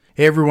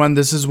Hey everyone,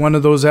 this is one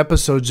of those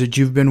episodes that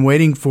you've been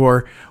waiting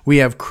for. We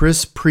have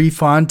Chris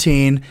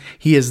Prefontaine.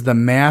 He is the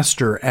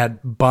master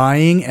at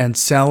buying and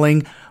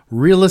selling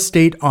real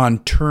estate on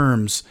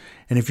terms.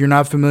 And if you're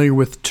not familiar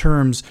with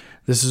terms,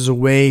 this is a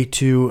way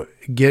to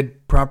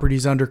get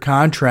properties under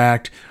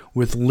contract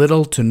with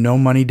little to no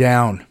money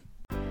down.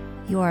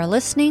 You are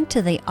listening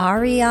to the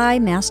REI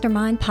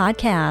Mastermind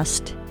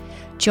Podcast.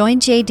 Join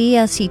JD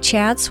as he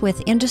chats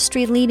with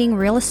industry-leading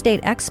real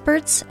estate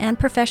experts and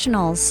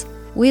professionals.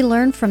 We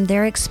learn from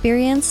their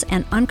experience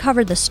and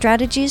uncover the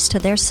strategies to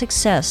their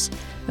success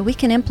that we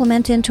can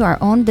implement into our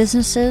own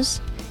businesses,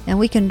 and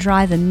we can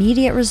drive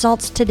immediate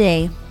results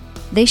today.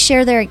 They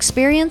share their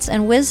experience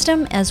and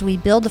wisdom as we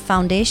build a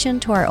foundation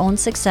to our own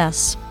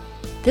success.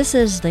 This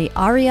is the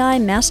REI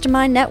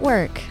Mastermind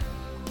Network.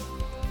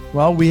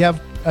 Well, we have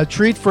a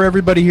treat for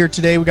everybody here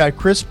today. We got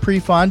Chris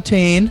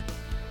Prefontaine.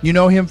 You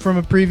know him from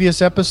a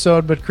previous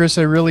episode, but Chris,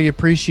 I really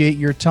appreciate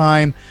your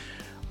time.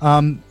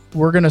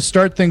 We're going to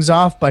start things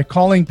off by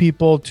calling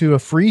people to a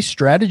free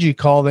strategy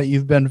call that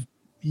you've been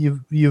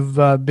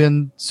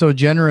so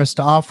generous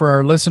to offer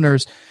our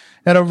listeners.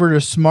 Head over to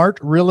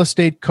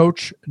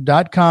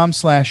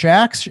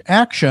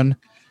smartrealestatecoach.com/action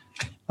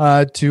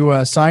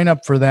to sign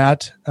up for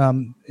that.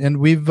 And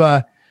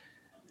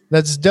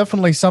that's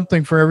definitely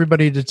something for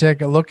everybody to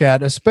take a look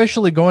at,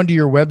 especially going to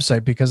your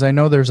website, because I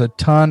know there's a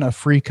ton of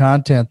free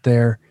content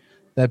there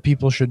that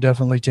people should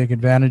definitely take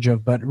advantage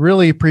of. But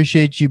really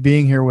appreciate you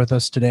being here with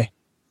us today.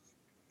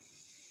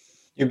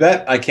 You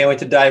bet. I can't wait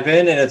to dive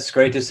in, and it's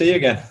great to see you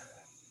again.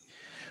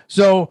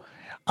 So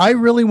I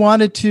really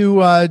wanted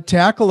to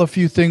tackle a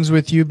few things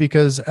with you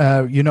because,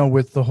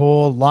 with the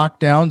whole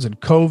lockdowns and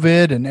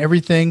COVID and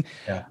everything,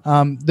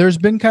 there's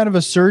been kind of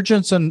a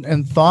surgence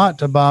and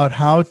thought about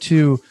how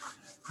to,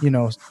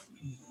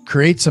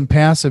 create some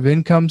passive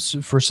incomes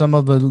for some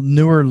of the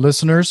newer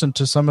listeners and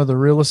to some of the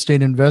real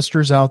estate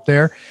investors out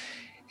there.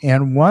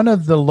 And one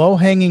of the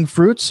low-hanging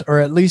fruits, or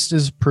at least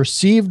is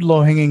perceived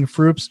low-hanging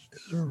fruits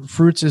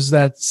is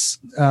that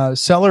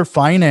seller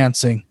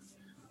financing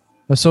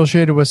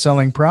associated with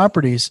selling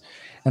properties.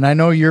 And I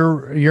know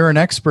you're an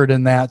expert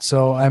in that.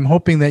 So I'm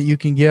hoping that you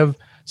can give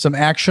some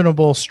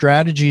actionable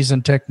strategies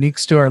and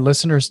techniques to our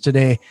listeners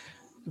today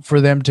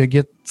for them to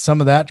get some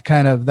of that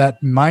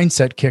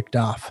mindset kicked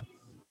off.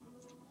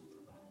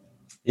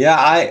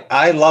 Yeah,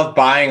 I love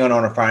buying on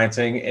owner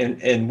financing,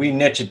 and we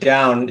niche it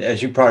down,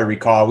 as you probably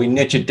recall. We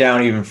niche it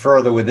down even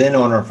further within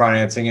owner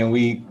financing, and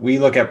we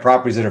look at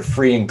properties that are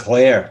free and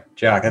clear,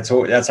 Jack. That's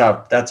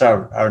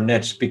our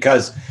niche,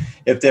 because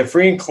if they're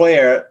free and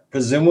clear,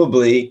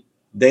 presumably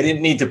they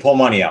didn't need to pull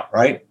money out,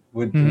 right?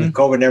 With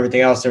COVID and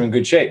everything else, they're in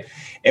good shape.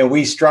 And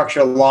we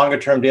structure longer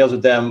term deals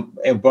with them,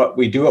 but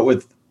we do it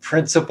with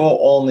principal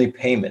only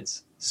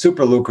payments,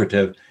 super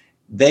lucrative.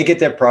 They get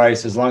their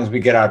price. As long as we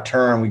get our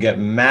term, we get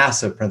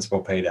massive principal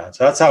pay down.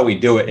 So that's how we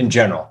do it in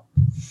general.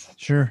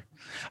 Sure.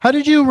 How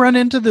did you run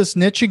into this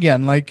niche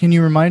again? Can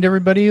you remind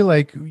everybody,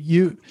 that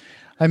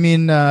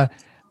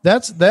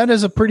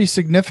is a pretty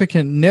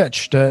significant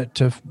niche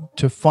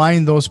to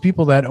find those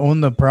people that own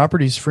the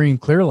properties free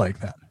and clear like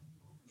that.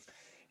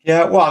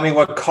 Yeah. Well,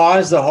 what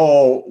caused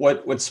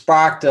what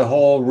sparked the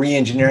whole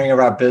re-engineering of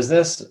our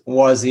business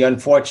was the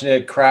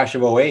unfortunate crash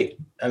of 2008.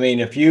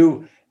 If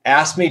you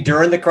asked me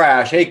during the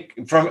crash, hey,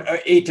 from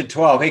 8 to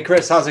 12, hey,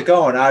 Chris, how's it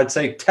going? I'd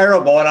say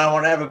terrible, and I don't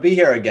want to ever be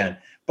here again.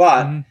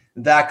 But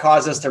that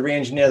caused us to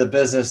re-engineer the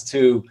business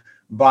to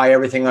buy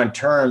everything on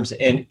terms.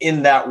 And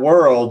in that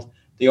world,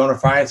 the owner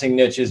financing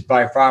niche is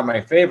by far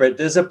my favorite.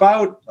 There's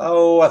about,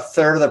 a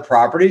third of the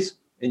properties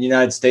in the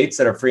United States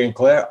that are free and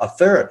clear, a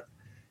third.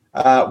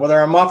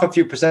 Whether I'm off a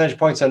few percentage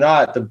points or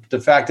not, the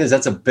fact is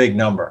that's a big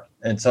number.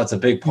 And so it's a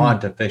big pond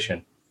to fish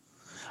in.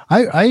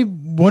 I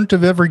wouldn't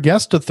have ever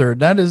guessed a third.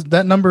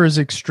 That number is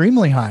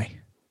extremely high.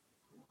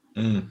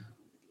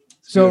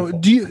 So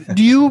do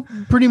you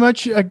pretty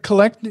much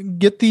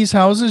get these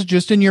houses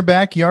just in your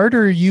backyard,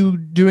 or are you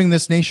doing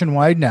this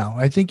nationwide now?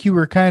 I think you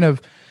were kind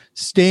of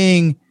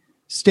staying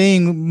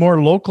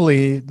more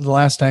locally the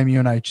last time you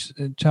and I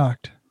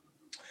talked.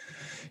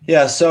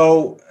 Yeah,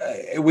 so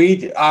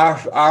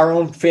our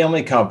own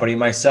family company,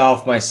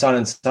 myself, my son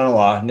and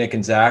son-in-law, Nick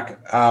and Zach,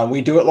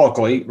 we do it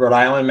locally, Rhode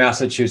Island,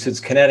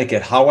 Massachusetts,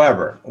 Connecticut.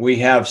 However, we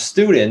have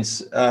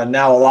students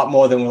now a lot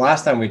more than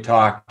last time we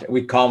talked.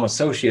 We call them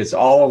associates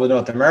all over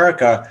North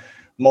America,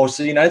 most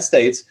of the United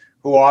States,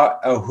 who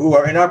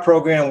are in our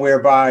program,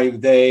 whereby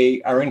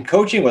they are in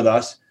coaching with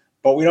us.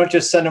 But we don't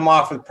just send them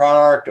off with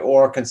product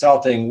or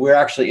consulting. We're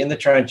actually in the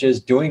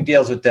trenches doing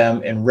deals with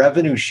them and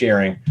revenue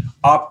sharing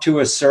up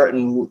to a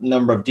certain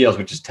number of deals,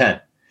 which is 10.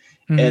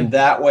 And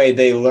that way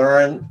they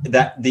learn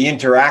that the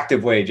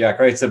interactive way, Jack,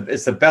 right?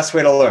 It's the best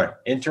way to learn.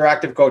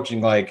 Interactive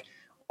coaching, like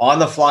on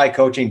the fly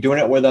coaching, doing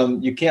it with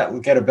them. You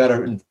can't get a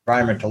better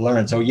environment to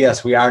learn. So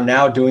yes, we are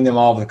now doing them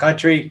all over the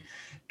country,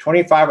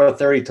 25 or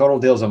 30 total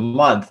deals a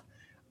month.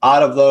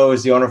 Out of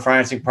those, the owner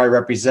financing probably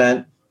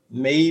represent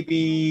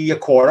maybe a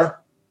quarter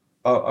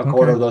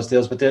of those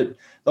deals, but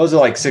those are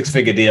like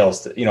 6-figure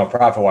deals,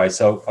 profit wise.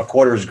 So a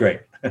quarter is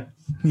great.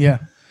 Yeah.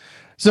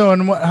 So,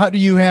 and how do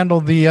you handle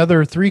the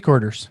other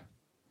 3/4?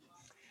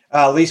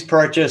 Lease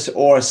purchase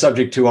or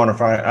subject to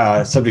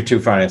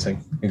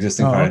financing,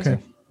 existing financing.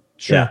 Okay.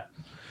 Sure. Yeah.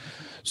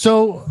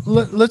 So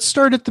let's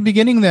start at the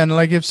beginning then.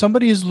 Like if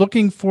somebody is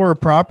looking for a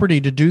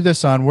property to do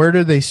this on, where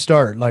do they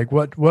start? Like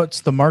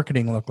what's the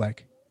marketing look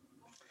like?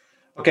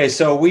 Okay,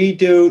 so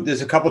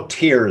there's a couple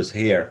tiers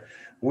here.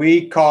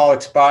 We call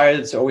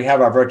expireds, or we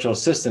have our virtual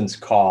assistants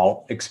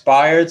call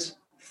expireds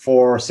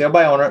for sale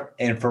by owner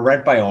and for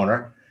rent by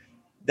owner.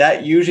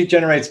 That usually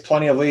generates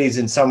plenty of leads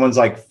in someone's,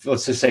 like,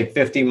 let's just say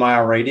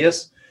 50-mile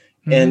radius.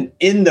 Mm-hmm. And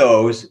in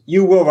those,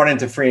 you will run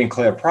into free and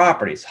clear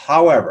properties.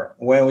 However,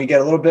 when we get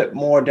a little bit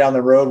more down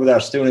the road with our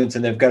students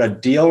and they've got a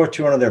deal or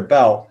two under their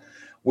belt,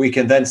 we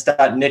can then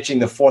start niching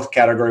the fourth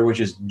category, which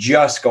is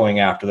just going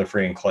after the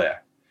free and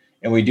clear.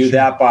 And we do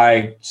that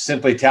by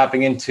simply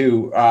tapping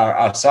into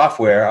our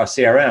software, our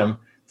CRM,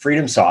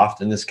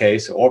 FreedomSoft in this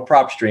case, or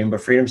PropStream, but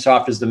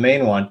FreedomSoft is the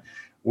main one.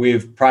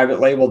 We've private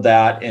labeled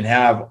that and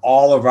have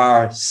all of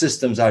our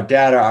systems, our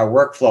data, our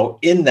workflow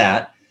in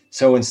that.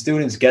 So when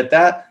students get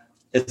that,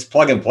 it's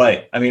plug and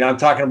play. I mean, I'm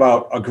talking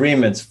about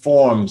agreements,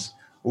 forms,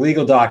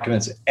 legal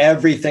documents.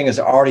 Everything is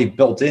already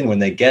built in when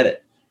they get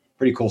it.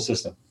 Pretty cool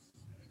system.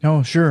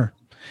 Oh, sure.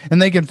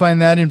 And they can find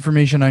that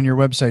information on your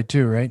website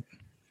too, right?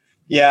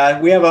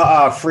 Yeah, we have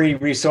a free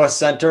resource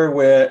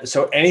center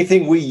so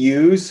anything we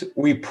use,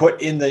 we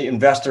put in the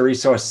investor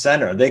resource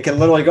center. They can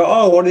literally go,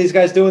 oh, what are these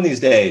guys doing these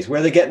days? Where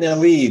are they getting their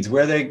leads?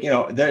 Where they,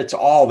 it's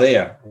all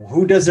there.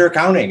 Who does their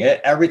accounting?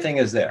 Everything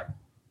is there.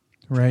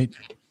 Right.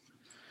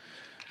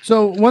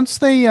 So once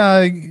they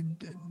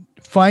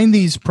find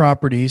these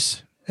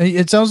properties,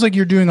 it sounds like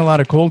you're doing a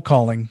lot of cold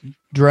calling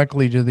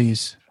directly to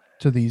these.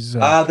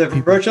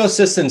 The virtual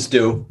assistants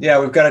do. Yeah,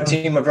 we've got a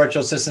team of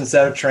virtual assistants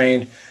that are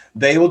trained.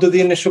 They will do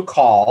the initial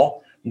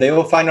call. They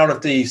will find out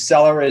if the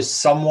seller is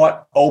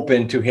somewhat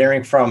open to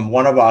hearing from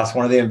one of us,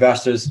 one of the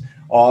investors,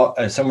 or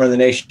somewhere in the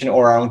nation,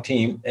 or our own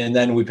team, and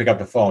then we pick up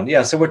the phone.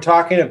 Yeah, so we're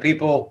talking to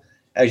people,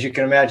 as you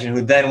can imagine,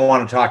 who then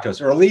want to talk to us,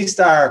 or at least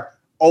are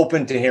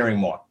open to hearing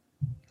more.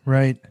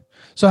 Right.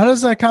 So how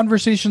does that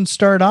conversation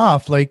start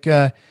off? Like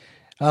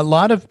a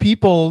lot of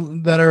people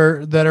that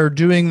are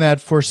doing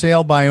that for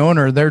sale by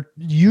owner, they're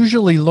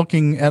usually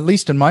looking, at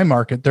least in my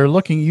market, they're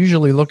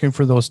usually looking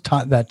for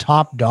that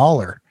top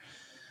dollar.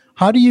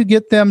 How do you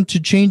get them to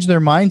change their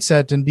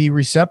mindset and be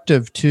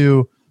receptive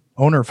to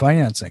owner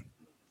financing?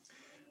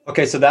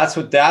 Okay, so that's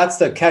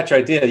the catch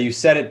right there. You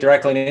said it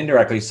directly and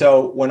indirectly.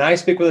 So when I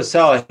speak with a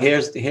seller,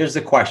 here's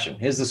the question.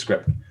 Here's the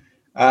script.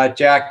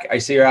 Jack, I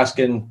see you're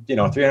asking,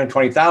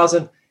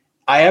 $320,000.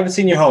 I haven't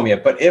seen your home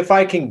yet, but if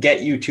I can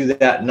get you to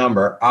that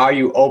number, are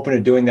you open to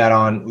doing that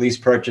on lease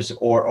purchase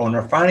or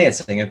owner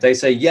financing? If they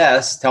say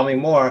yes, tell me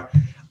more.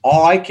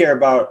 I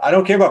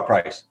don't care about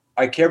price.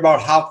 I care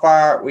about how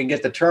far we can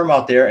get the term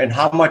out there and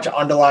how much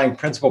underlying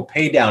principal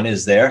pay down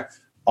is there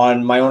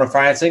on my owner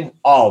financing,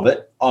 all of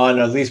it. On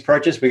a lease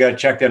purchase, we got to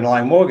check the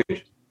underlying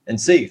mortgage and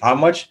see how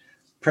much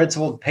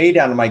principal pay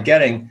down am I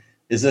getting?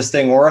 Is this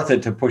thing worth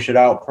it to push it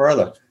out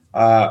further?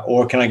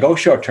 Or can I go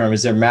short term?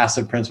 Is there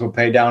massive principal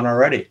pay down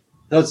already?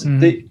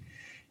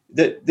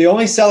 The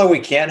only seller we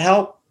can't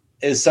help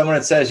is someone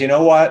that says, you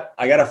know what,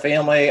 I got a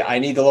family, I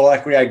need the little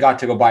equity I got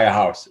to go buy a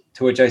house.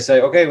 To which I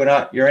say, okay, we're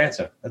not your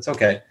answer. That's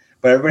okay.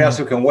 But everybody else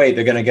who can wait,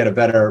 they're going to get a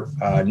better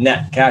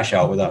net cash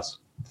out with us.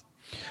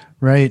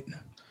 Right.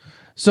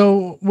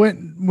 So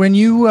when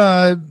you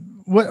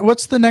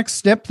what's the next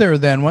step there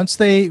then? Once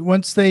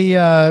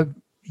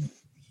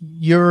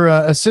your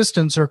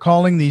assistants are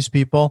calling these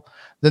people,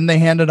 then they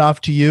hand it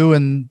off to you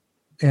and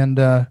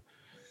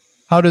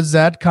how does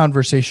that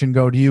conversation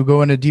go? Do you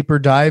go in a deeper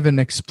dive and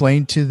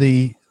explain to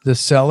the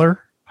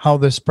seller how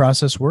this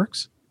process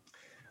works?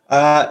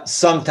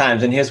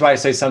 Sometimes, and here's why I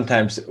say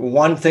sometimes.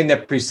 One thing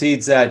that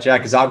precedes that,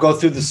 Jack, is I'll go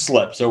through the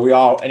slips. So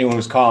anyone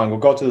who's calling will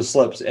go through the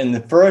slips. And the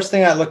first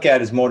thing I look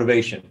at is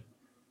motivation,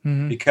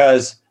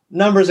 because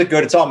numbers are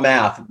good. It's all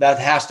math. That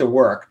has to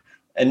work.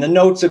 And the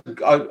notes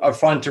are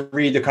fun to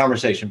read the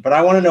conversation. But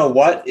I want to know,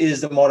 what is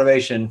the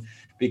motivation?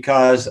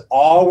 Because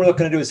all we're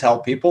looking to do is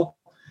help people.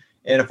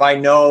 And if I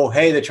know,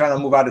 hey, they're trying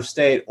to move out of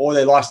state, or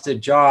they lost their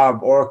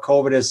job, or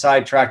COVID has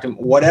sidetracked them,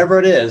 whatever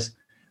it is,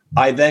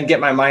 I then get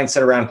my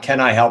mindset around, can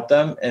I help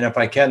them? And if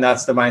I can,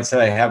 that's the mindset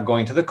I have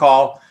going to the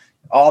call.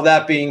 All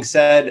that being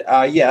said,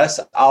 yes,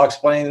 I'll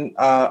explain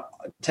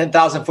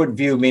 10,000 foot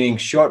view, meaning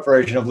short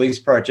version of lease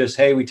purchase.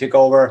 Hey, we took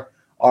over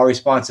all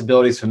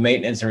responsibilities for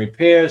maintenance and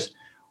repairs.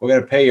 We're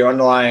going to pay your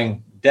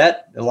underlying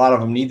debt. A lot of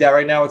them need that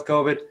right now with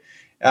COVID.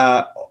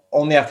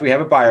 Only after we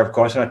have a buyer, of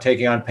course. We're not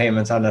taking on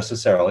payments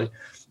unnecessarily.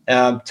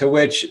 To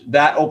which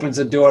that opens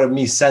the door to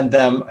me send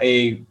them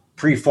a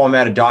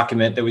pre-formatted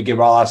document that we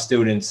give all our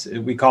students.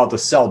 We call it the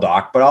sell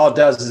doc, but all it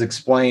does is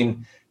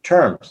explain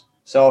terms,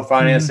 seller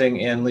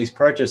financing and lease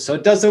purchase. So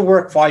it does the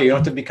work for you. You don't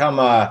have to become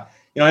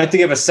you don't have to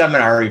give a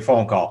seminar every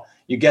phone call.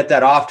 You get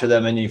that off to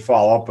them and you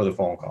follow up with a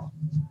phone call.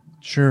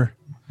 Sure.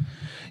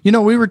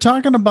 We were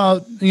talking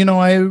about,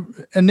 I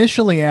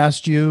initially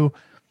asked you,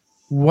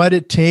 what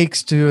it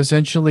takes to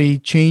essentially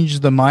change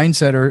the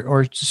mindset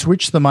or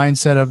switch the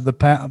mindset of the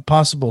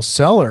possible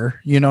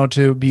seller,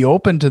 to be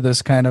open to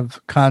this kind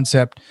of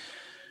concept.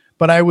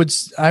 But I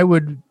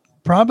would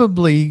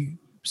probably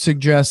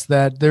suggest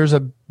that there's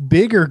a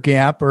bigger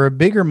gap or a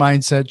bigger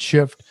mindset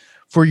shift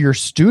for your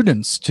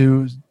students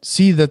to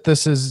see that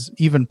this is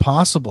even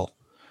possible.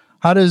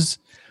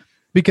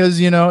 Because,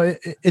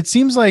 it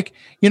seems like,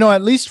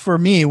 at least for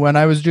me, when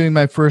I was doing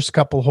my first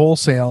couple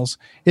wholesales,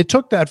 it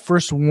took that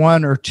first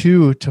one or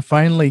two to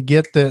finally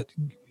get the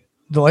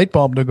light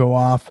bulb to go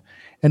off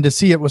and to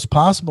see it was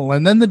possible.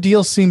 And then the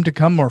deals seemed to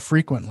come more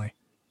frequently.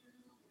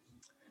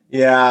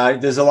 Yeah,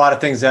 there's a lot of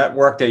things that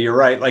work there. You're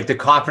right. Like the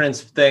confidence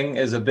thing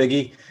is a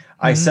biggie. Mm-hmm.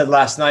 I said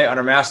last night on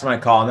our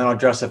mastermind call, and then I'll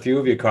address a few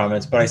of your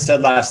comments, but I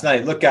said last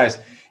night, look, guys,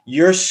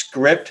 your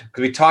script,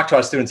 because we talk to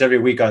our students every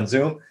week on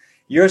Zoom,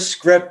 your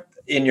script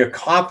in your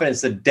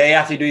confidence the day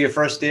after you do your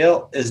first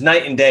deal is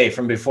night and day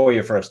from before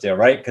your first deal,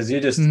 right? Because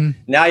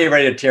now you're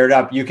ready to tear it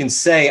up. You can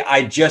say,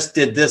 I just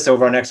did this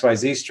over on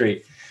XYZ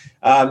Street.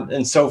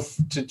 And so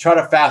to try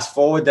to fast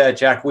forward that,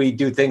 Jack, we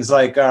do things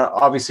like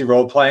obviously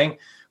role playing,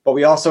 but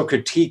we also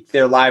critique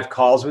their live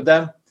calls with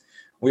them.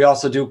 We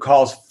also do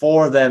calls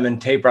for them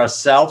and tape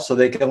ourselves so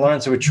they can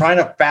learn. So we're trying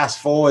to fast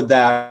forward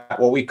that,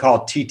 what we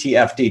call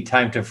TTFD,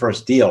 time to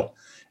first deal.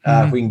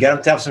 If we can get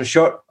them to have some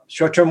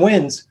short-term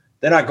wins,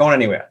 they're not going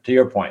anywhere, to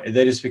your point. It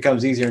just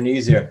becomes easier and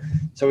easier.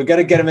 So we got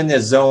to get them in their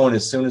zone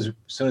as soon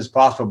as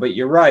possible. But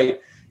you're right.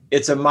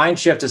 It's a mind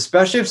shift,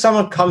 especially if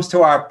someone comes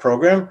to our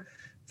program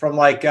from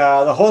like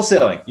the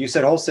wholesaling. You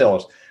said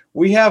wholesalers.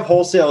 We have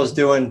wholesalers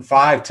doing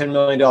 $5-10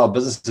 million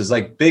businesses,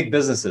 like big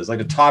businesses, like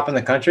the top in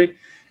the country.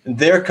 And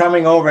they're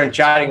coming over and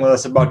chatting with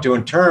us about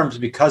doing terms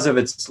because of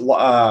its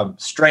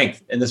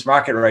strength in this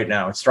market right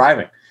now. It's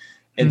thriving.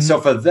 And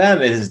so for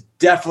them, it is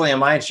definitely a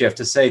mind shift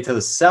to say to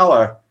the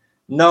seller,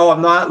 no,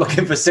 I'm not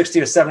looking for 60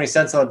 or 70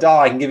 cents on the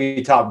dollar. I can give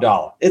you top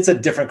dollar. It's a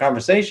different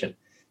conversation.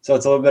 So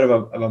it's a little bit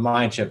of a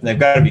mind shift. And they've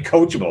got to be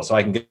coachable so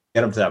I can get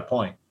them to that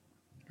point.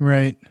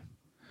 Right.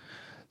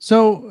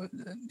 So,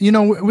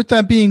 with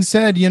that being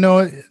said,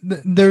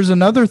 there's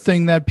another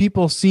thing that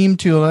people seem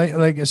to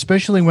like,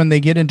 especially when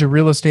they get into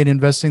real estate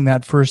investing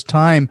that first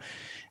time.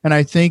 And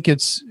I think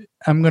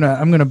I'm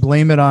going to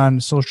blame it on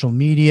social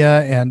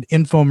media and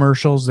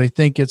infomercials. They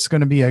think it's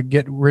going to be a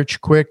get rich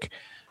quick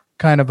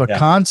kind of a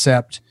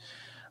concept.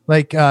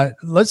 Like,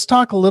 let's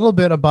talk a little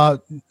bit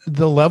about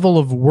the level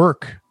of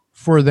work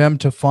for them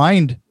to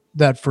find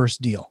that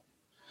first deal.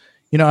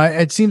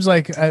 It seems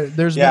like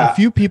there's been a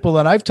few people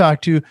that I've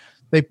talked to,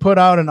 they put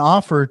out an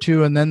offer or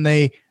two, and then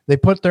they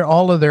put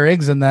all of their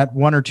eggs in that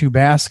one or two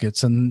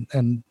baskets.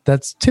 And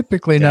that's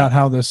typically not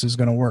how this is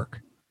going to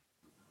work.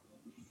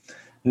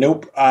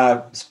 Nope.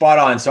 Spot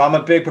on. So I'm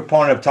a big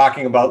proponent of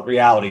talking about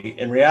reality.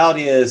 And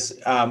reality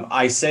is,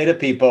 I say to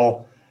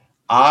people,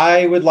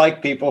 I would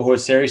like people who are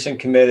serious and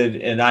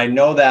committed. And I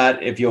know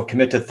that if you'll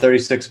commit to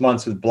 36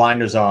 months with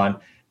blinders on,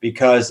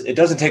 because it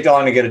doesn't take that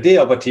long to get a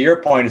deal. But to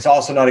your point, it's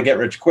also not a get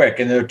rich quick.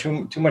 And there are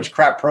too many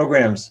crap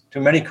programs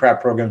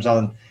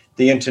on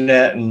the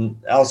internet and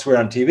elsewhere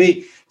on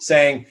TV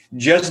saying,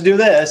 just do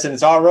this and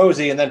it's all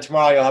rosy. And then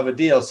tomorrow you'll have a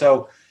deal.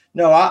 So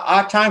no,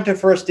 our time to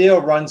first deal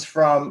runs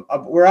from,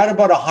 we're at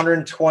about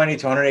 120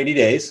 to 180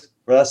 days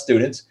for us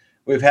students.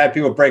 We've had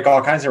people break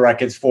all kinds of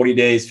records, 40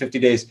 days, 50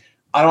 days.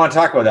 I don't want to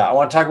talk about that. I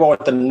want to talk about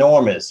what the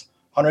norm is.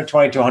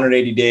 120 to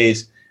 180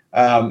 days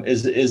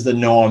is the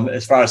norm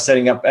as far as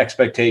setting up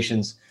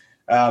expectations.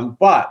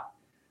 But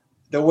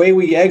the way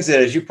we exit,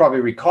 as you probably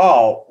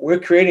recall, we're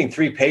creating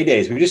 3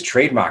 paydays. We just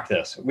trademarked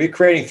this. We're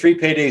creating 3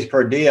 paydays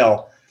per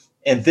deal,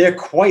 and they're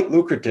quite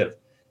lucrative.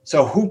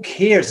 So who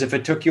cares if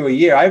it took you a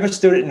year? I have a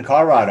student in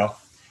Colorado.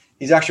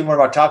 He's actually one of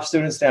our top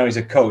students now. He's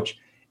a coach.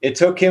 It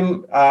took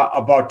him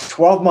about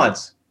 12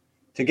 months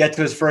to get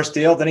to his first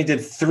deal. Then he did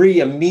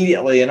 3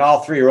 immediately, and all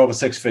 3 are over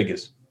 6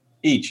 figures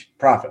each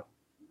profit.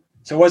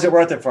 So was it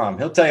worth it for him?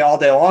 He'll tell you all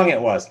day long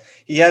it was.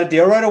 He had a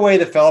deal right away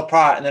that fell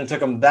apart, and then it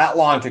took him that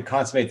long to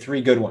consummate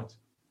 3 good ones.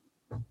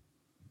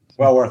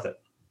 Well worth it.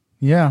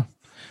 Yeah.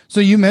 So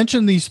you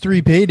mentioned these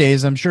 3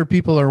 paydays. I'm sure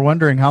people are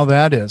wondering how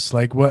that is.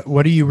 Like,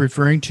 what are you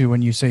referring to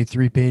when you say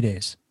 3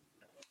 paydays?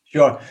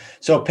 Sure.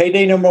 So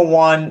payday number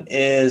 1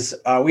 is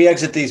we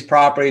exit these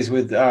properties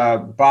with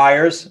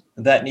buyers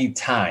that need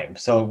time.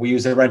 So we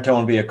use a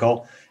rent-to-own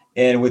vehicle.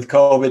 And with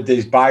COVID,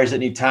 these buyers that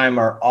need time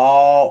are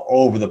all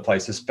over the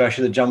place,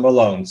 especially the jumbo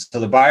loans. So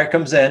the buyer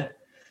comes in,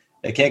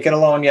 they can't get a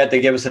loan yet.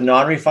 They give us a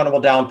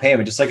non-refundable down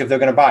payment, just like if they're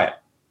going to buy it,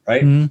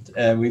 right? Mm-hmm.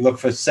 And we look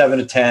for 7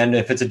 to 10.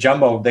 If it's a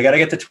jumbo, they got to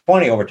get to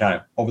 20 over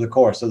time, over the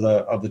course of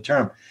the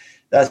term.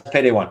 That's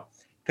payday 1.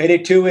 Payday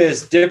 2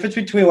 is difference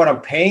between what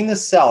I'm paying the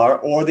seller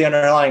or the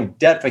underlying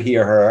debt for he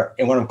or her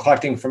and what I'm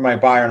collecting from my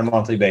buyer on a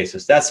monthly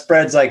basis. That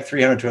spreads like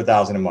 $300 to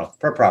 $1,000 a month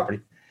per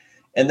property.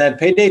 And then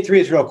payday 3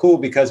 is real cool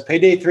because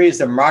payday 3 is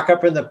the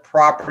markup in the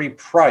property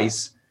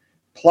price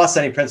plus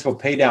any principal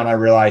pay down I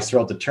realize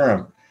throughout the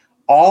term.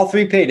 All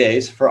 3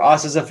 paydays for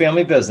us as a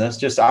family business,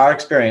 just our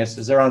experience,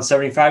 is around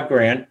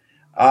 $75,000.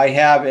 I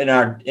have in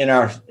our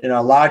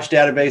large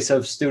database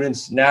of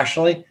students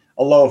nationally,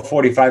 a low of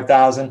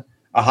 45,000,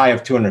 a high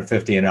of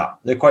 250 and up.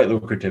 They're quite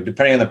lucrative,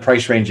 depending on the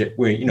price range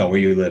where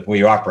you live, where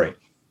you operate.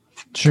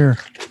 Sure.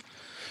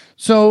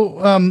 So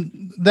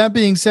that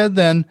being said,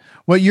 then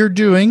what you're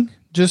doing,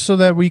 just so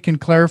that we can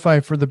clarify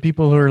for the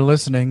people who are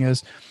listening,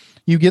 is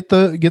you get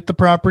the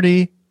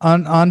property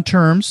on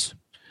terms,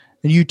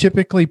 and you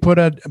typically put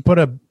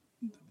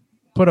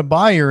a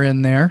buyer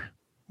in there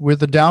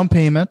with a down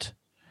payment,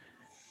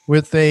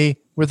 with a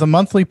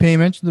monthly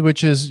payment,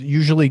 which is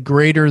usually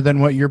greater than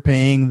what you're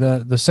paying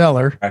the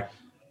seller. Okay.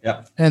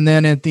 Yeah. And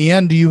then at the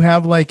end, do you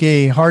have like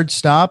a hard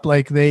stop?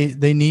 Like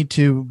they need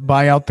to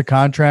buy out the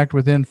contract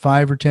within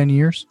 5 or 10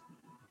 years?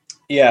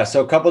 Yeah.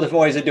 So a couple of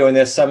different ways of doing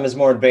this. Some is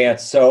more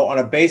advanced. So on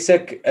a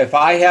basic, if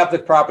I have the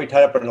property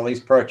tied up in a lease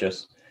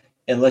purchase,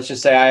 and let's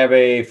just say I have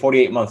a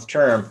 48-month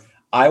term,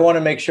 I want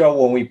to make sure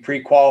when we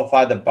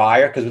pre-qualify the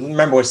buyer, because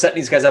remember, we're setting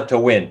these guys up to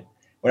win.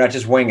 We're not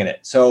just winging it.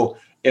 So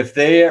if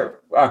their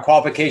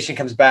qualification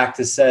comes back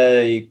to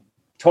say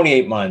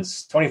 28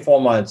 months,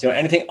 24 months,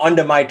 anything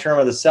under my term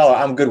of the seller,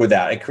 I'm good with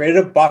that. I created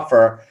a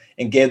buffer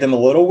and gave them a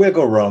little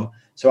wiggle room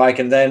so I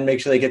can then make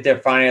sure they get their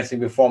financing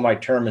before my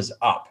term is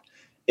up.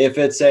 If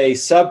it's a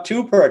sub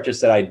 2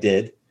 purchase that I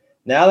did,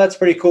 now that's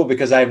pretty cool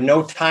because I have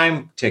no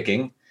time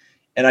ticking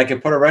and I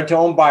can put a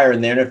rent-to-own buyer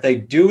in there. And if they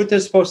do what they're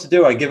supposed to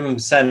do, I give them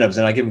incentives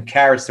and I give them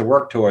carrots to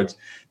work towards.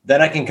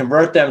 Then I can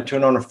convert them to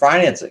an owner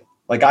financing.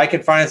 Like I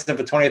can finance them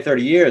for 20 or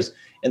 30 years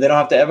and they don't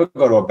have to ever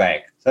go to a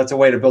bank. So that's a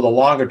way to build a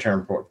longer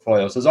term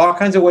portfolio. So there's all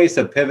kinds of ways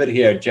to pivot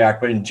here, Jack.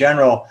 But in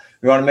general,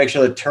 we want to make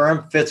sure the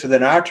term fits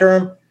within our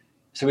term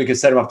so we can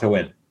set them up to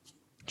win.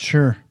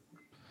 Sure.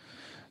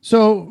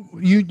 So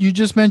you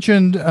just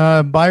mentioned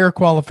buyer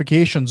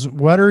qualifications.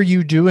 What are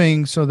you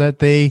doing so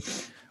that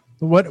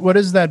what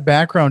is that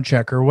background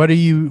check, or what are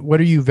you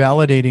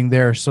validating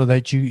there so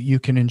that you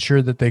can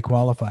ensure that they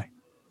qualify?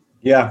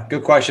 Yeah,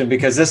 good question,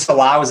 because this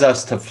allows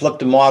us to flip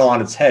the model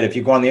on its head. If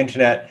you go on the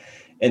internet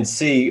and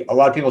see a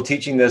lot of people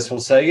teaching this will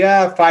say,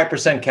 yeah,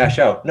 5% cash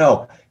out.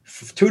 No,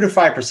 2 to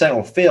 5%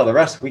 will fail. The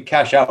rest we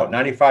cash out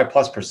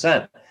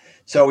 95+%.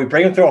 So we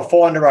bring them through a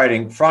full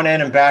underwriting, front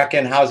end and back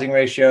end housing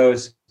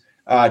ratios,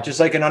 just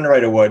like an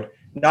underwriter would.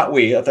 Not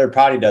we, a third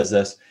party does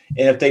this.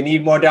 And if they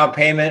need more down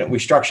payment, we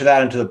structure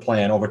that into the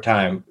plan over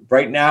time.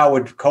 Right now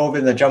with COVID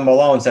and the jumbo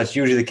loans, that's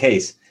usually the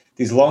case.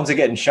 These loans are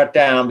getting shut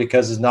down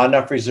because there's not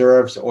enough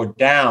reserves or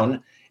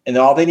down, and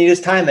all they need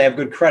is time. They have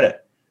good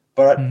credit.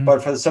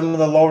 But for some of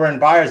the lower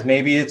end buyers,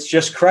 maybe it's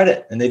just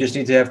credit and they just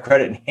need to have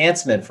credit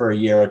enhancement for a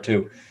year or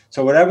two.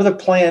 So whatever the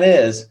plan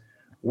is,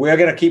 we're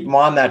going to keep them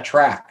on that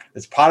track.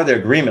 It's part of their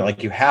agreement.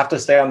 Like you have to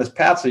stay on this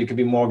path so you can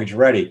be mortgage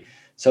ready.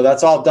 So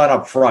that's all done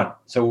up front.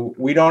 So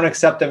we don't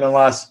accept them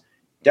unless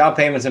down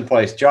payment's in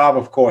place, job,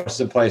 of course,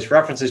 is in place,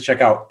 references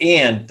check out,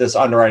 and this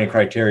underwriting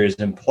criteria is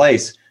in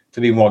place to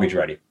be mortgage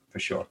ready for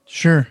sure.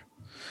 Sure.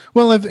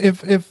 Well,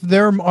 if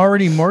they're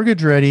already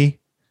mortgage ready,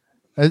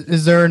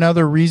 is there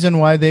another reason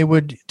why they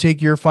would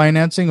take your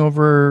financing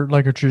over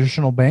like a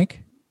traditional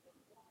bank?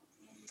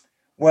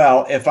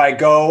 Well, if I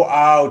go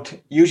out,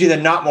 usually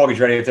they're not mortgage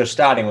ready if they're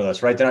starting with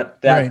us, right? They're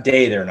not that Right.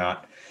 day, they're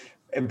not.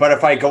 But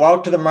if I go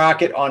out to the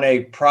market on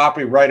a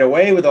property right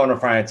away with owner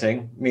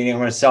financing, meaning I'm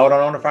going to sell it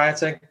on owner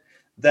financing,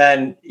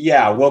 then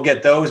yeah, we'll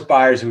get those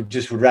buyers who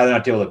just would rather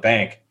not deal with a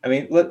bank. I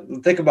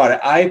mean, think about it.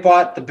 I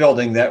bought the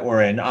building that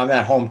we're in. I'm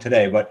at home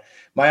today, but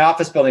my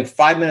office building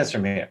 5 minutes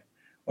from here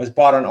was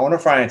bought on owner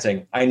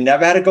financing. I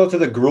never had to go through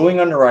the grueling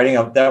underwriting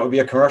of that would be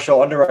a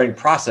commercial underwriting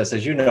process.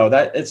 As you know,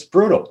 that it's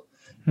brutal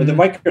with the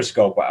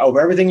microscope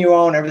over everything you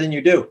own, everything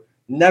you do.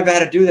 Never had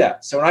to do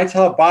that. So when I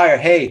tell a buyer,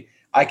 hey,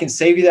 I can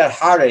save you that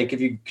heartache if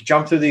you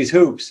jump through these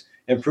hoops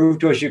and prove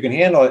to us you can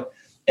handle it,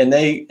 and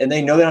they know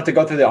they don't have to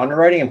go through the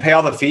underwriting and pay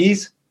all the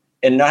fees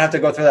and not have to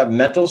go through that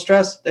mental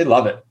stress, they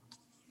love it.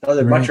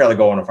 They'd much rather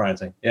go owner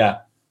financing. Yeah.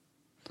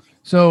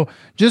 So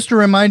just to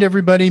remind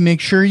everybody,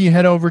 make sure you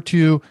head over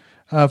to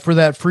for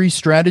that free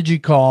strategy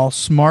call,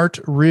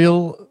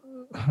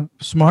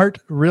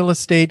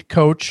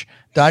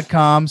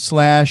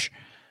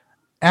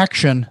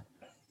 smartrealestatecoach.com/action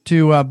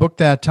to book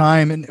that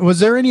time. And was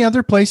there any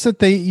other place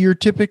that you're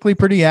typically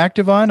pretty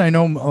active on? I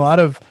know a lot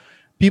of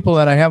people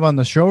that I have on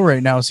the show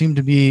right now seem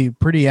to be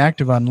pretty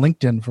active on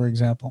LinkedIn, for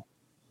example.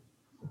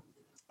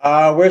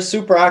 We're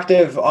super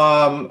active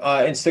on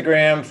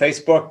Instagram,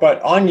 Facebook,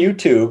 but on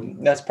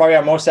YouTube, that's probably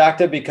our most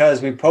active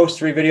because we post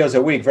 3 videos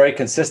a week very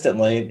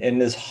consistently.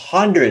 And there's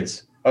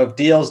hundreds of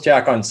deals,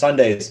 Jack, on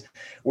Sundays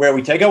where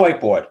we take a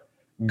whiteboard,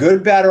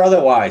 good, bad, or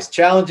otherwise,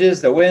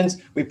 challenges, the wins.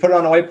 We put it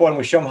on a whiteboard and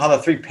we show them how the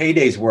 3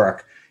 paydays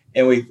work.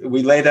 And we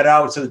lay that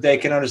out so that they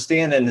can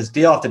understand. And there's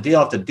deal after deal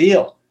after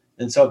deal.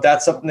 And so if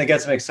that's something that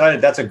gets them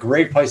excited, that's a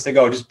great place to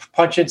go. Just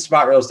punch in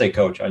Smart Real Estate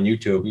Coach on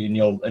YouTube and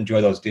you'll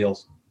enjoy those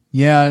deals.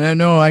 Yeah,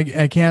 no,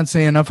 I can't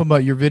say enough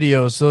about your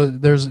videos. So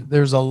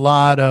there's a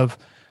lot of,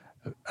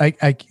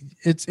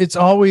 it's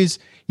always,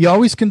 you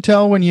always can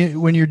tell when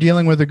you're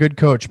dealing with a good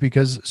coach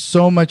because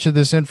so much of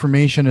this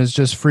information is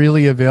just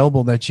freely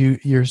available that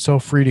you're so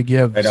free to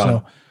give. Right on.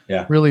 So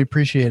yeah, really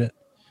appreciate it.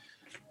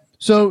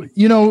 So,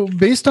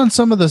 based on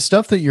some of the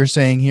stuff that you're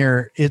saying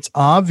here, it's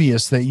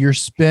obvious that you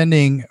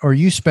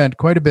spent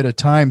quite a bit of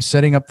time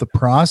setting up the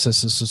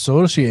processes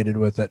associated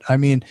with it. I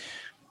mean,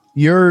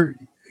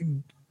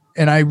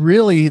 and I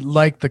really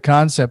like the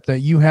concept that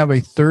you have a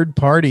third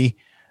party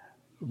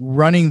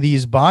running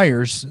these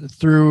buyers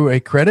through a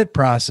credit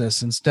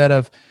process instead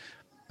of,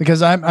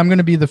 because I'm going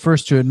to be the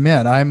first to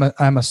admit I'm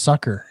a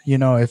sucker.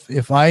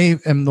 If I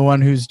am the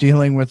one who's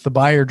dealing with the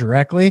buyer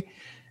directly,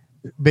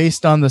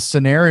 based on the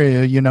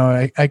scenario,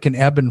 I can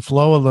ebb and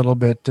flow a little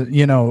bit.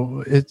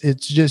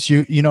 It's just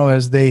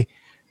as they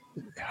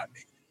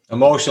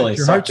emotionally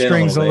your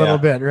heartstrings a little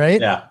bit,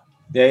 right?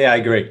 Yeah, I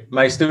agree.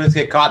 My students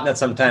get caught in that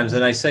sometimes,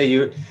 and I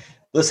say,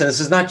 listen, this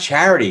is not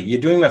charity.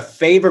 You're doing them a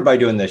favor by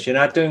doing this. You're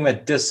not doing them a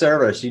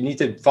disservice. You need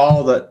to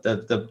follow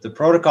the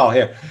protocol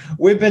here.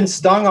 We've been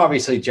stung,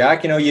 obviously,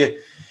 Jack.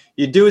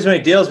 You do as many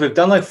deals. We've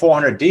done like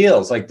 400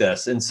 deals like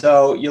this. And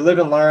so you live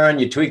and learn,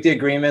 you tweak the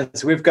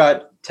agreements. We've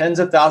got tens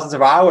of thousands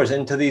of hours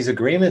into these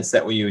agreements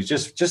that we use,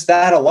 just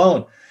that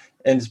alone.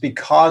 And it's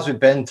because we've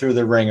been through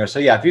the ringer. So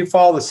yeah, if you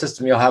follow the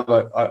system, you'll have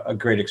a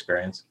great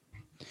experience.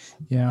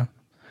 Yeah.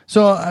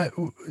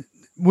 So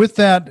with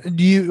that,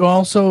 do you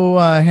also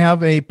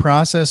have a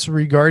process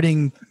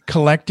regarding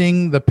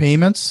collecting the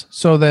payments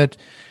so that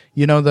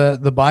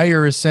the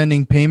buyer is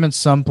sending payments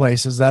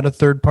someplace? Is that a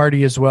third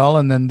party as well?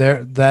 And then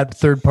that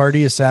third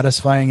party is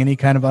satisfying any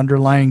kind of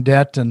underlying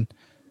debt and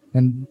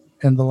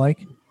the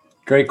like?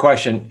 Great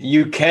question.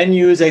 You can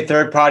use a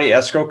third-party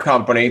escrow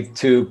company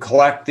to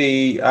collect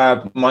the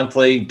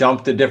monthly,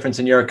 dump the difference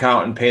in your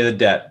account, and pay the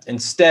debt.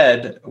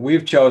 Instead,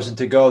 we've chosen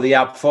to go the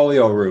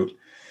Appfolio route.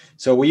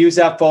 So we use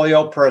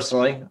Appfolio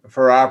personally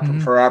for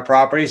our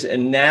properties,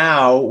 and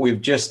now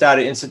we've just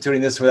started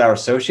instituting this with our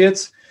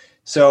associates.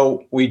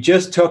 So we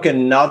just took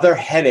another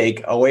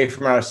headache away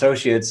from our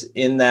associates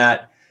in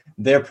that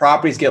their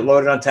properties get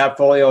loaded on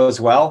Appfolio as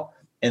well,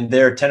 and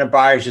their tenant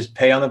buyers just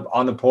pay on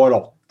the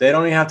portal. They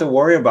don't even have to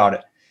worry about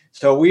it.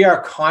 So we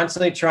are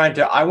constantly trying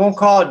to, I won't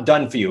call it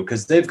done for you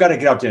because they've got to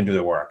get out there and do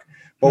the work,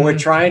 but we're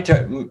trying to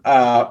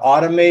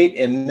automate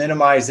and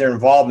minimize their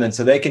involvement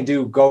so they can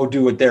go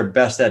do what they're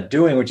best at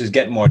doing, which is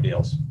getting more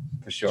deals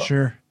for sure.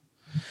 Sure.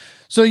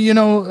 So,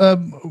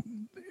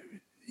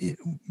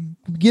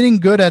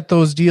 getting good at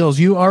those deals,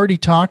 you already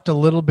talked a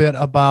little bit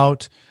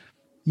about,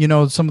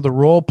 some of the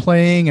role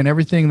playing and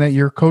everything that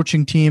your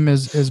coaching team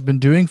has been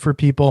doing for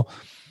people.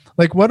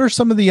 Like, what are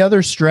some of the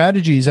other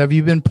strategies? Have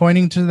you been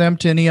pointing to them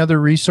to any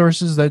other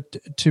resources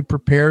to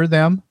prepare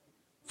them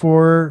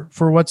for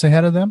what's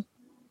ahead of them?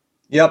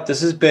 Yep,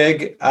 this is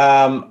big.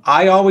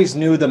 I always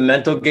knew the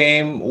mental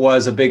game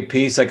was a big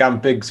piece. Like, I'm a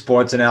big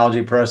sports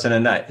analogy person,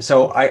 and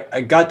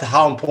I got to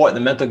how important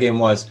the mental game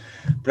was.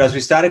 But as we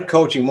started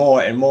coaching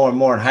more and more and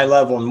more and high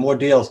level and more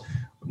deals,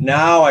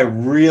 now I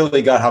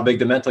really got how big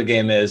the mental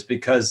game is,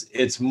 because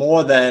it's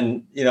more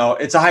than,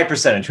 it's a high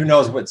percentage. Who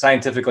knows what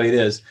scientifically it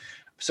is?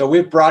 So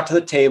we've brought to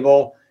the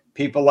table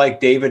people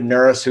like David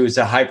Nurse, who's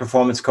a high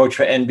performance coach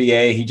for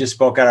NBA. He just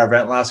spoke at our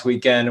event last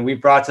weekend. And we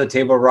brought to the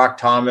table Rock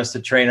Thomas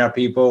to train our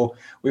people.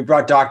 We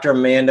brought Dr.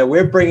 Amanda.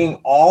 We're bringing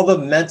all the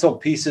mental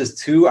pieces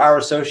to our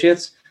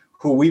associates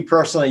who we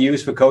personally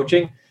use for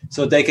coaching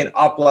so they can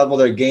up level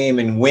their game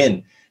and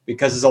win,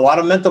 because there's a lot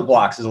of mental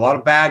blocks. There's a lot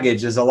of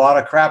baggage. There's a lot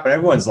of crap in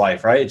everyone's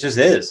life, right? It just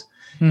is.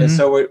 Mm-hmm. And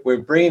so we're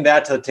bringing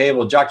that to the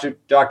table. Dr.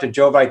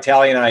 Joe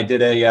Vitale and I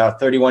did a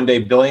 31-day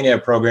billionaire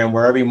program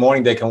where every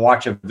morning they can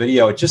watch a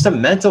video. It's just a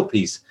mental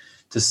piece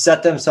to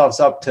set themselves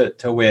up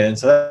to win. And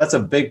so that's a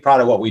big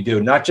part of what we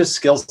do, not just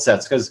skill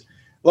sets. Because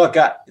look,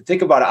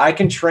 think about it. I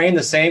can train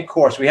the same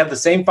course. We have the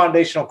same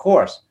foundational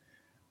course.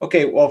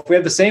 Okay, well, if we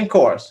have the same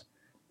course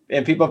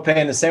and people are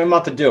paying the same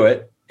amount to do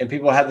it, and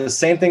people have the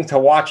same thing to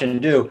watch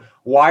and do,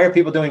 why are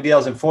people doing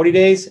deals in 40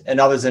 days and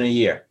others in a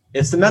year?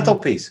 It's the mental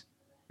piece.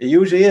 It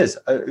usually is,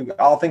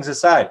 all things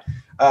aside,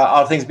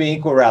 all things being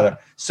equal, rather.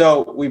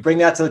 So we bring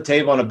that to the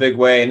table in a big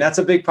way. And that's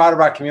a big part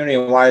of our community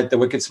and why the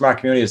Wicked Smart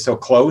community is so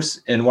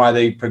close and why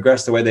they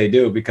progress the way they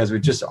do, because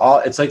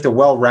it's like the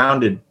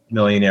well-rounded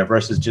millionaire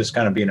versus just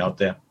kind of being out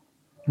there,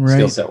 right,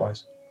 skill set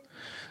wise.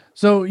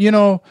 So,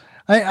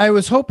 I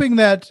was hoping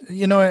that,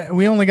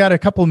 we only got a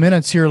couple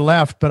minutes here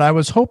left, but I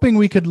was hoping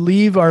we could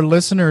leave our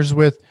listeners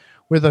with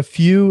a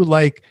few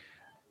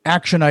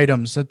action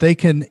items that they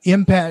can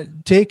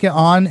take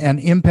on and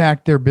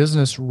impact their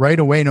business right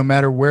away, no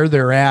matter where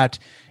they're at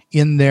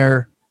in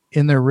their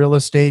real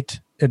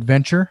estate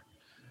adventure.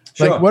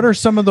 Sure. What are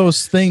some of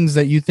those things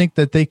that you think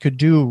that they could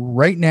do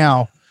right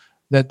now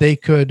that they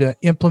could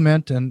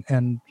implement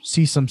and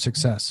see some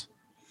success?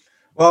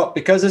 Well,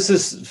 because this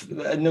is,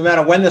 no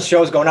matter when this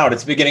show is going out,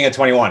 it's the beginning of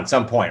 21 at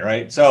some point,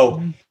 right?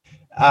 So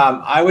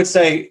I would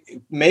say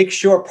make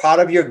sure part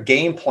of your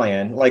game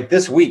plan, like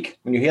this week,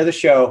 when you hear the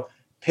show,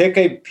 pick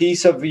a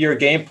piece of your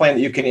game plan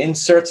that you can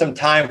insert some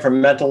time for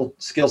mental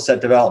skill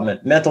set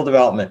development, mental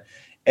development.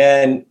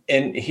 And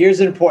here's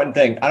an important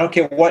thing. I don't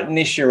care what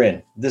niche you're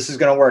in. This is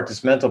going to work,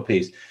 this mental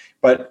piece.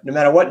 But no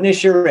matter what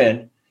niche you're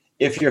in,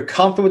 if you're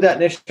comfortable with that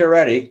niche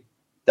already,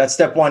 that's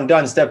step one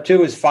done. Step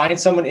two is find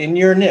someone in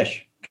your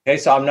niche. Okay,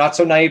 so I'm not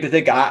so naive to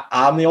think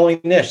I'm the only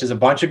niche. There's a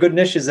bunch of good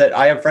niches that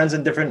I have friends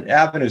in different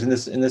avenues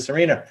in this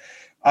arena.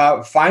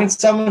 Find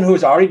someone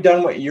who's already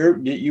done what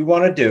you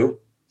want to do.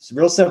 It's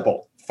real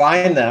simple.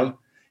 Find them,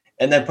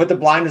 and then put the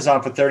blinders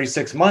on for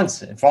 36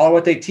 months and follow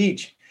what they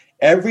teach.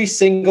 Every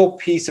single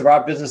piece of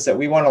our business that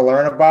we want to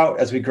learn about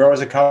as we grow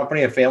as a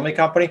company, a family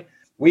company,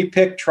 we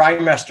pick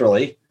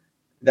trimesterly.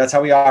 That's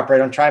how we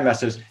operate on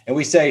trimesters. And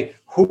we say,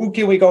 who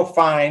can we go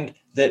find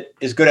that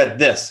is good at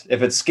this?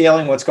 If it's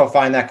scaling, let's go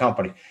find that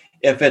company.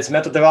 If it's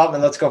mental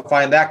development, let's go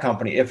find that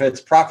company. If it's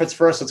profits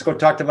first, let's go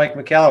talk to Mike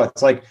Michalowicz.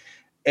 It's like,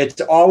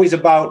 it's always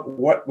about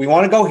what we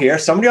want to go here.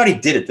 Somebody already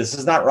did it. This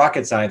is not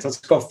rocket science.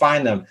 Let's go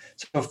find them.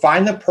 So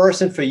find the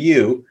person for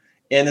you.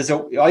 And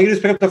all you do is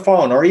pick up the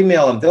phone or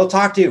email them. They'll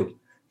talk to you.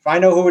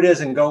 Find out who it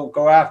is and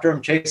go after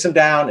them, chase them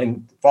down,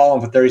 and follow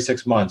them for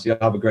 36 months. You'll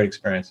have a great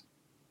experience.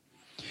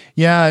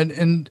 Yeah,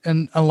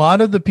 and a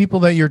lot of the people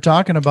that you're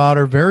talking about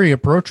are very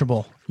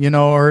approachable,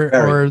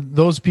 or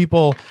those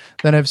people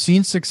that have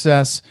seen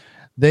success.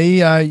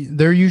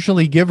 They're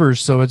usually givers,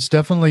 so it's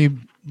definitely,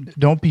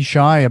 don't be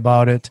shy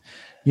about it.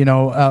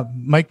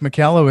 Mike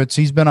Michalowicz,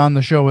 he's been on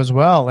the show as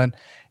well, and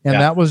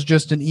that was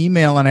just an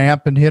email, and I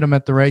happened to hit him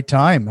at the right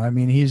time. I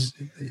mean,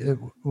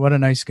 what a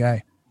nice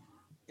guy.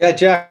 Yeah,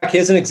 Jack,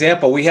 here's an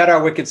example. We had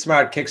our Wicked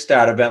Smart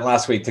Kickstart event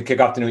last week to kick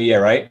off the new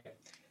year, right?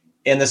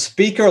 And the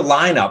speaker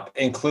lineup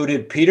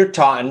included Peter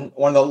Totten,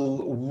 one of the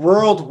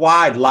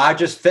worldwide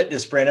largest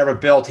fitness brand ever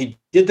built. He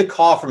did the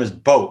call from his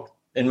boat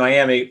in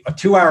Miami, a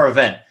 2-hour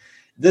event.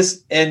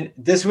 This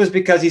was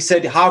because he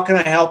said, how can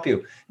I help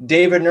you?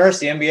 David Nurse,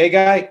 the NBA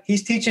guy,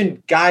 he's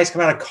teaching guys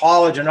coming out of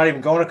college or not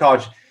even going to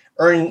college,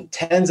 earning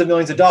tens of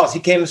millions of dollars.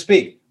 He came to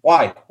speak.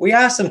 Why? We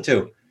asked him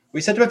to.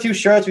 We sent him a few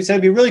shirts. We said,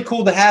 it'd be really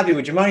cool to have you.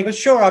 Would you mind? He goes,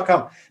 sure, I'll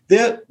come.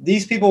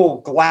 These people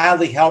will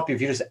gladly help you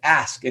if you just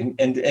ask and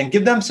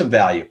give them some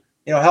value.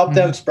 Help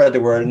them spread the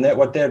word and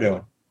what they're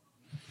doing.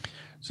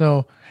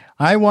 So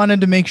I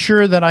wanted to make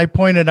sure that I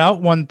pointed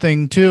out one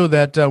thing, too,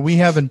 that we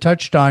haven't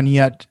touched on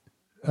yet,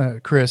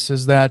 Chris,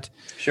 is that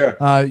sure.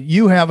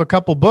 You have a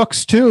couple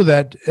books, too,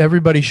 that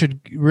everybody should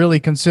really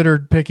consider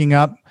picking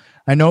up.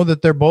 I know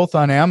that they're both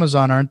on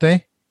Amazon, aren't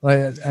they?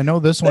 I know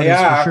this one is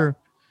for sure.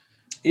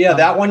 Yeah,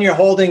 that one you're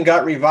holding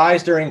got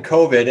revised during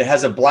COVID. It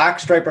has a black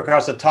stripe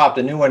across the top.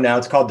 The new one now,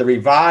 it's called the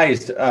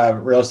Revised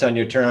Real Estate on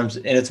Your Terms,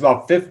 and it's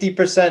about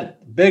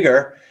 50%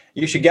 bigger.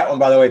 You should get one,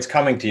 by the way. It's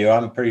coming to you.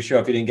 I'm pretty sure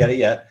if you didn't get it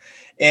yet.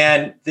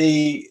 And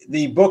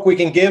the book, we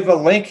can give a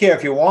link here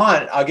if you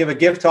want. I'll give a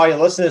gift to all your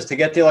listeners to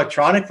get the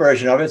electronic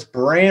version of it. It's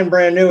brand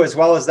new, as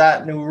well as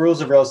that new Rules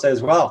of Real Estate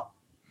as well.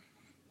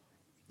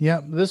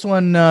 Yeah, this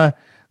one's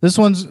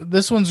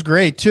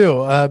great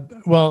too.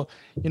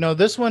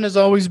 This one has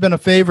always been a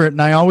favorite,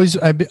 and I always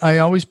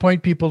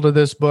point people to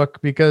this book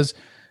because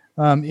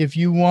if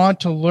you want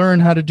to learn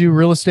how to do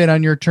real estate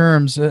on your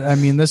terms,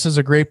 this is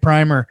a great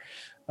primer.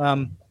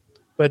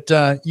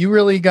 But you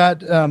really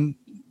got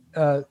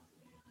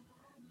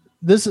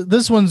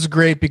this one's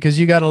great because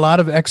you got a lot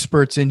of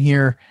experts in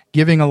here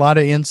giving a lot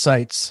of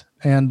insights,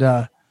 and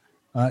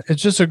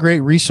it's just a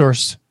great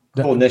resource.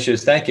 Cool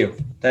niches. Thank you.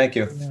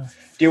 Yeah.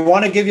 Do you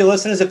want to give your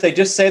listeners, if they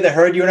just say they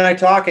heard you and I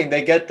talking,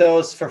 they get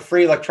those for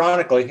free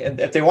electronically? And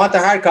if they want the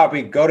hard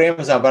copy, go to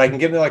Amazon, but I can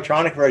give them the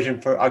electronic version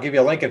I'll give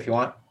you a link if you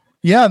want.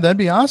 Yeah, that'd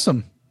be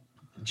awesome.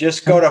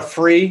 Just go to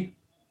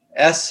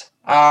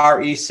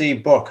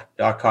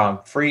freesrecbook.com,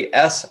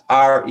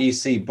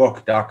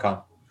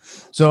 freesrecbook.com.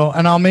 So,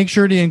 and I'll make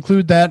sure to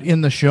include that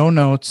in the show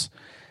notes.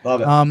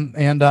 Love it.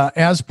 And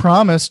as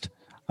promised,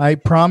 I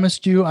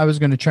promised you I was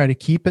going to try to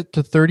keep it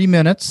to 30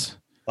 minutes.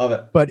 Love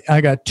it. But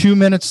I got 2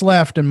 minutes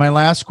left, and my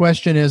last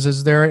question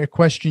is there a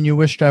question you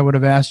wished I would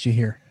have asked you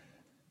here?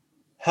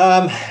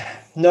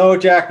 No,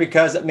 Jack,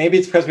 because maybe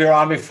it's because we were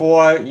on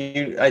before.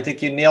 I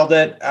think you nailed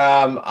it.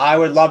 I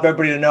would love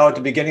everybody to know at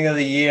the beginning of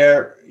the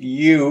year,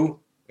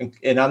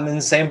 and I'm in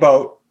the same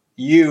boat,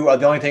 you are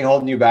the only thing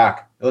holding you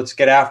back. Let's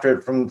get after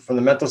it from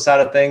the mental side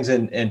of things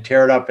and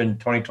tear it up in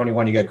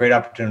 2021. You got a great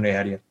opportunity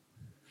ahead of you.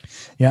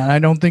 Yeah, I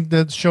don't think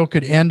the show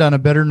could end on a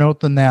better note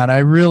than that. I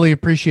really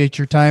appreciate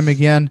your time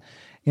again.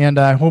 And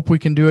I hope we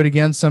can do it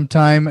again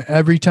sometime.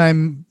 Every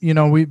time,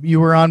 you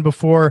were on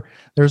before,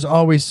 there's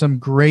always some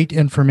great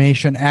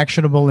information,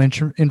 actionable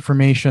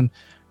information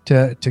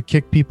to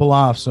kick people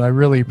off. So I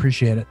really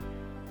appreciate it.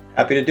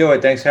 Happy to do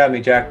it. Thanks for having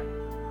me, Jack.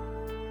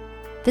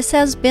 This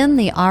has been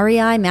the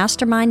REI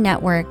Mastermind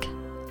Network.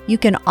 You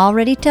can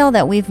already tell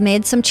that we've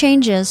made some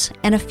changes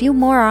and a few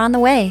more are on the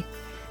way.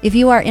 If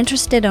you are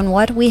interested in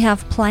what we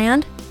have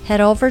planned, head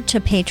over to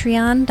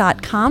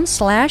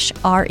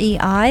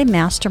patreon.com/REI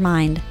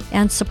Mastermind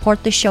and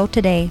support the show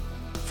today.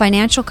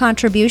 Financial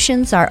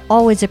contributions are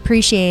always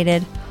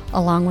appreciated,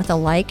 along with a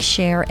like,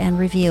 share, and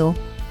review.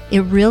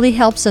 It really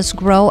helps us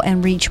grow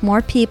and reach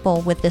more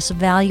people with this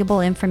valuable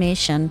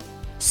information.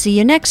 See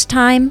you next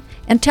time,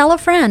 and tell a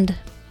friend.